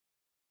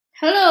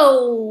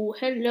Hello,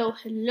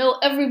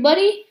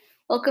 everybody.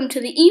 Welcome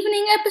to the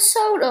evening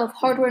episode of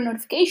Hardware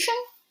Notification,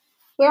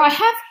 where I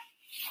have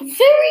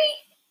very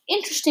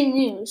interesting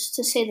news,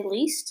 to say the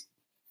least.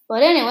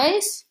 But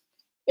anyways,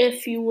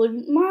 if you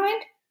wouldn't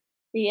mind,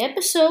 the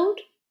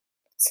episode,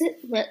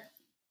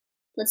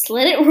 let's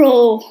let it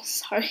roll.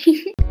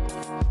 Sorry.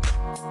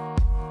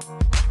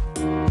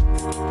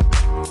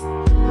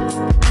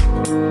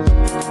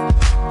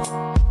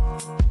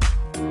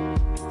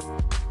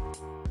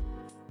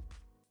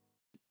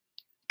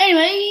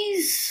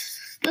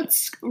 Anyways,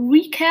 let's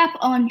recap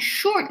on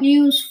short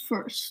news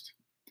first.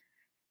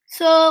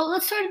 So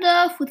let's start it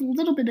off with a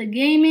little bit of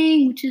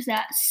gaming, which is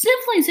that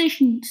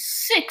Civilization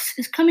 6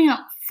 is coming out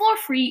for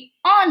free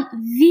on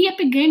the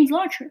Epic Games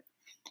launcher.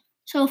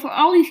 So for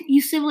all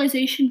you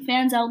Civilization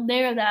fans out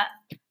there that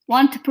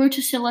want to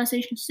purchase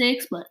Civilization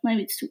 6, but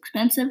maybe it's too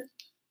expensive,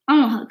 I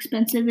don't know how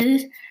expensive it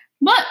is,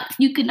 but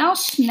you can now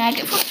snag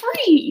it for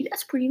free.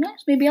 That's pretty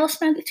nice. Maybe I'll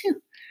snag it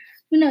too.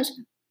 Who knows?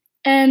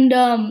 And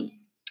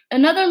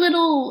another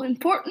little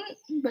important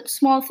but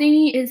small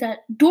thingy is that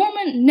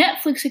dormant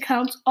Netflix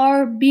accounts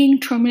are being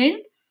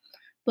terminated.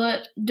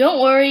 But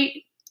don't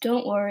worry.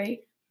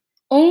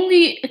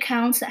 Only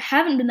accounts that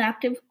haven't been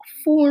active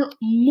for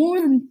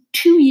more than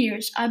 2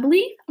 years, I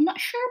believe. I'm not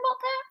sure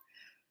about that.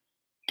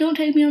 Don't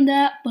take me on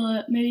that,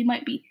 but maybe it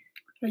might be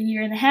a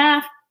year and a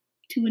half,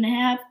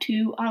 2.5,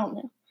 2, I don't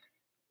know.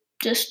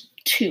 Just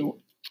 2.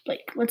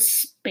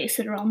 Let's base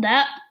it around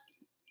that.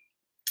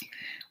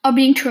 Are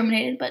being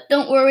terminated, but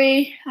don't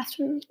worry,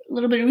 after a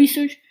little bit of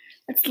research,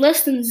 that's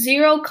less than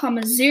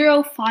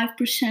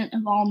 0.05%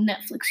 of all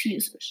Netflix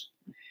users.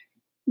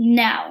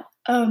 Now,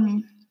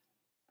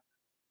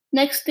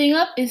 next thing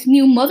up is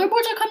new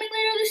motherboards are coming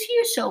later this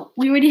year, so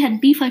we already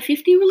had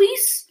B550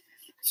 release,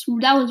 so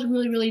that was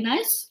really, really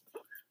nice.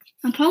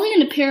 I'm probably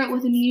going to pair it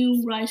with a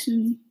new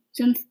Ryzen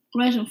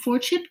 4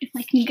 chip, if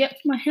I can get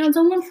my hands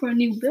on one for a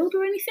new build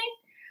or anything.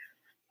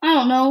 I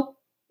don't know,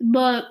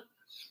 but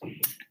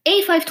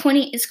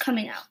A520 is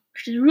coming out,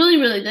 which is really,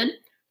 really good.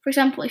 For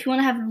example, if you want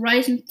to have a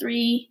Ryzen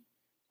 3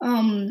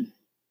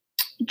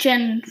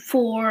 Gen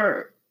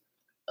 4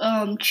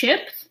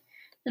 chip,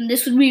 then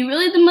this would be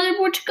really the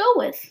motherboard to go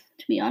with,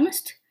 to be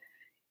honest.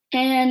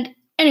 And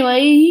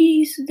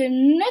anyways, the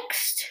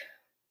next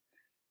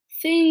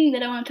thing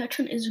that I want to touch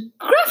on is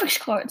graphics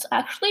cards,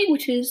 actually,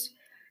 which is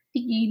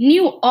the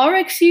new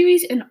RX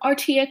series and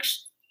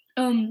RTX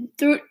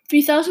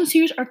 3000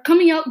 series are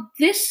coming out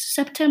this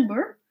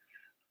September.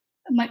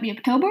 It might be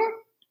October.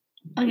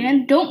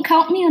 Again, don't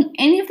count me on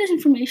any of this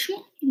information.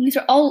 These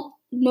are all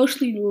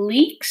mostly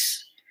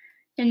leaks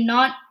and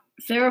not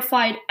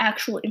verified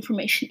actual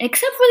information,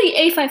 except for the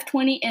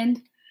A520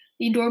 and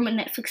the dormant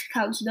Netflix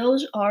accounts.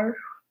 Those are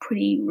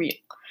pretty real.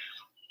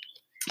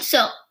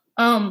 So,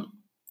 I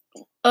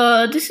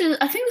think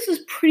this is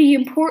pretty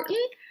important.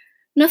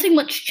 Nothing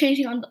much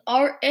changing on the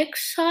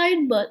RX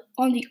side, but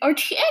on the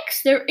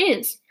RTX there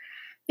is.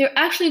 They're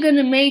actually going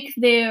to make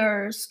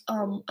theirs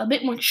a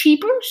bit more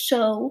cheaper,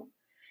 so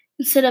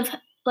instead of,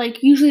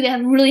 usually they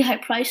have really high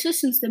prices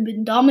since they've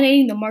been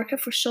dominating the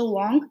market for so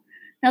long.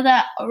 Now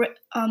that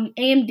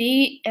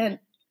AMD and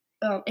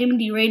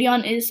AMD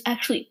Radeon is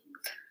actually,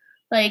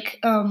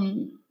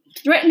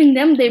 threatening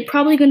them, they're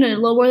probably going to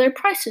lower their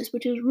prices,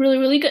 which is really,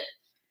 really good.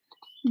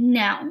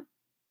 Now,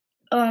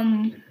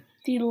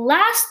 the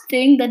last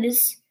thing that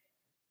is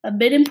a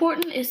bit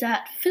important is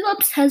that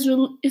Philips has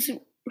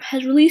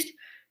released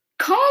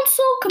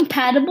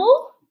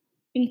console-compatible,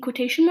 in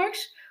quotation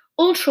marks,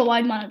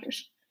 ultra-wide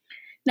monitors.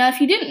 Now,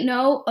 if you didn't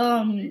know,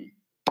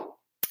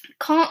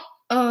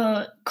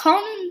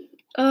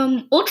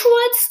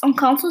 ultra-wides on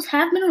consoles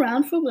have been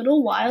around for a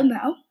little while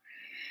now,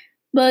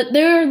 but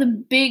they're the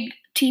big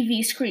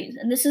TV screens,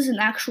 and this is an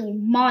actual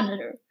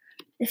monitor.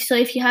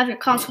 If you have your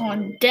console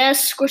on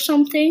desk or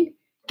something,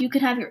 you can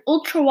have your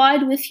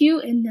ultra-wide with you,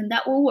 and then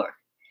that will work.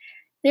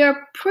 They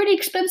are pretty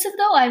expensive,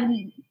 though.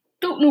 I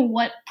don't know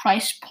what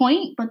price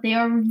point, but they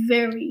are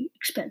very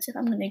expensive,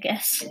 I'm gonna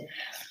guess.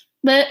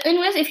 But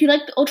anyways, if you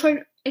like the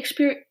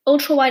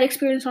ultra-wide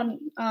experience on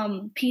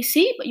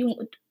PC, but you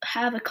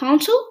have a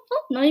console,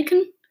 well, now you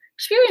can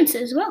experience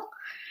it as well.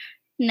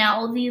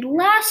 Now, the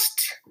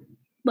last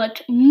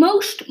but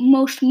most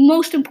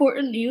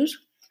important news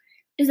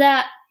is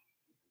that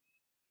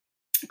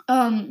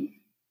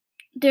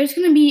there's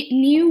gonna be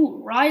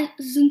new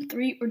Ryzen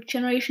 3 or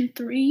Generation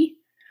 3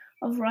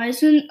 of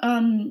Ryzen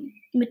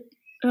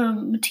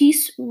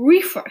Matisse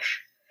refresh,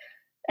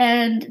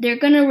 and they're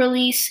gonna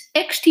release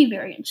XT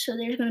variants. So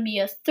there's gonna be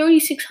a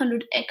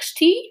 3600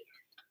 XT,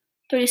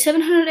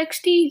 3700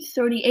 XT,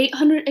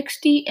 3800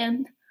 XT,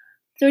 and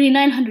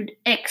 3900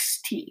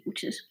 XT,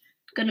 which is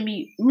gonna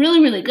be really,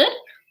 really good.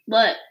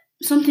 But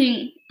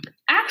something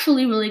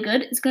actually really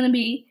good is gonna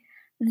be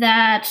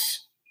that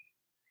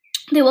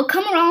they will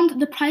come around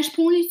the price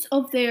points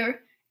of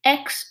their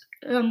X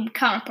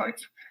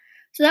counterparts.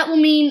 So that will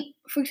mean,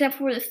 for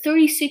example, for the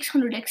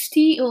 3600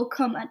 XT, it will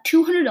come at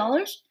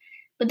 $200.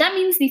 But that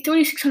means the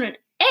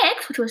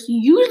 3600X, which was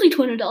usually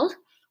 $200,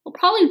 will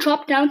probably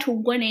drop down to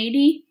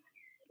 $180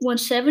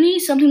 170,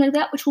 something like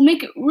that, which will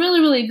make it really,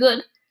 really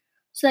good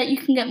so that you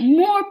can get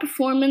more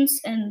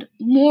performance and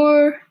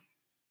more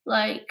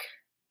like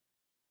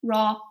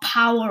raw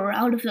power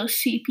out of those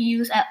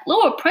CPUs at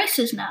lower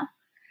prices now,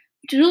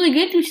 which is really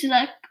good, which is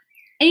like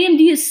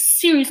AMD is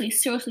seriously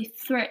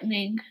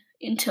threatening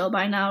Intel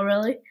by now,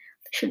 really.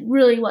 They should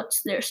really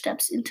watch their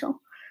steps, Intel.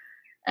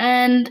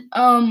 And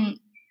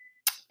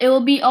it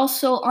will be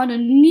also on a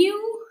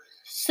new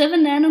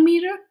 7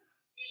 nanometer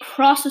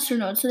processor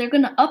node. So they're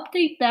going to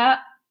update that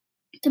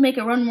to make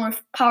it run more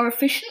power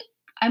efficient.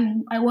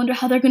 I wonder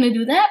how they're going to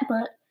do that,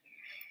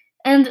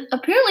 and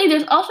apparently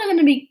there's also going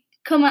to be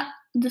come out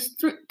this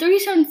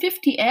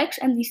 3750X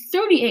and the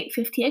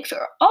 3850X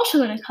are also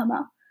going to come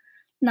out.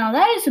 Now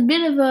that is a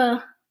bit of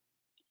a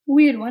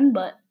weird one,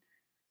 but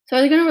so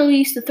they're going to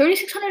release the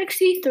 3600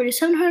 XT,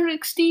 3700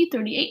 XT,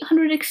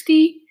 3800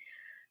 XT,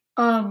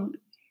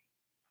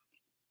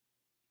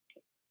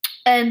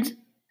 and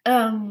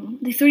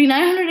the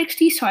 3900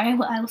 XT. Sorry,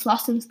 I was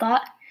lost in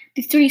thought.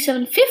 The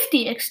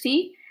 3750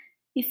 XT,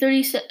 the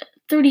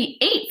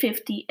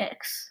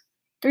 3850X,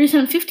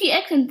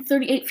 3750X, and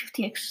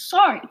 3850X.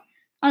 Sorry,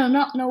 I do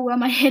not know where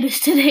my head is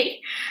today,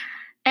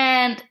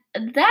 and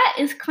that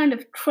is kind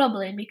of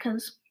troubling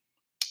because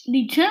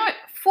the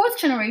fourth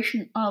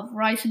generation of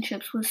Ryzen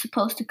chips was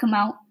supposed to come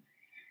out,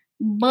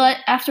 but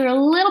after a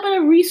little bit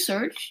of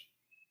research,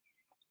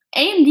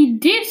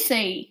 AMD did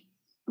say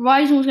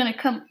Ryzen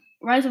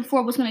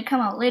 4 was going to come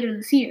out later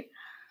this year.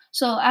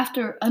 So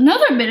after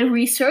another bit of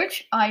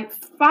research, I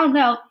found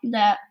out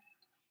that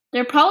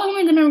they're probably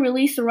only going to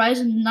release the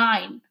Ryzen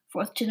 9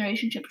 fourth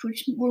generation chips,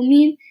 which will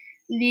mean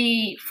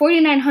the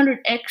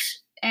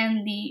 4900X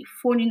and the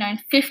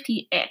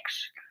 4950X.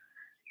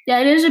 Yeah,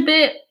 it is a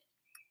bit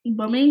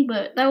bumming,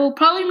 but that will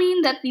probably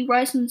mean that the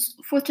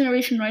fourth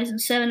generation Ryzen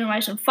 7 and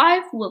Ryzen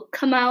 5 will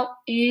come out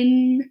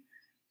in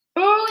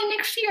early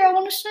next year, I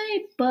want to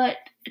say, but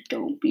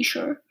don't be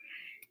sure.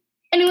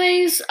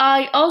 Anyways,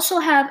 I also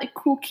have a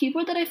cool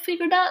keyboard that I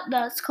figured out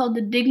that's called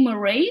the Digma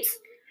Raise.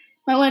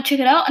 Might want to check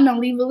it out, and I'll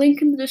leave a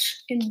link in the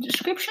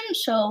description.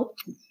 So,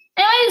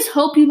 anyways,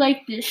 hope you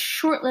like this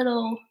short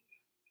little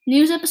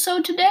news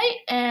episode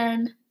today.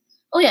 And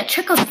oh yeah,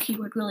 check out the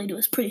keyboard. Really, do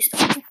it's pretty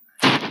special.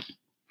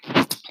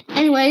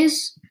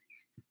 Anyways,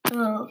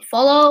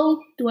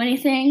 follow, do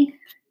anything,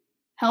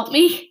 help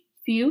me,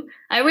 view.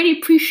 I really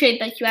appreciate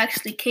that you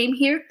actually came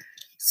here.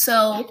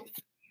 So,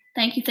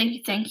 thank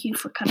you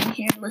for coming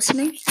here and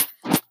listening.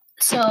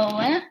 So,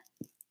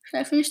 should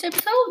I finish the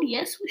episode?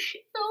 Yes, we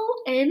should.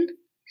 And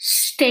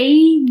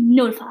stay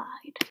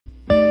notified.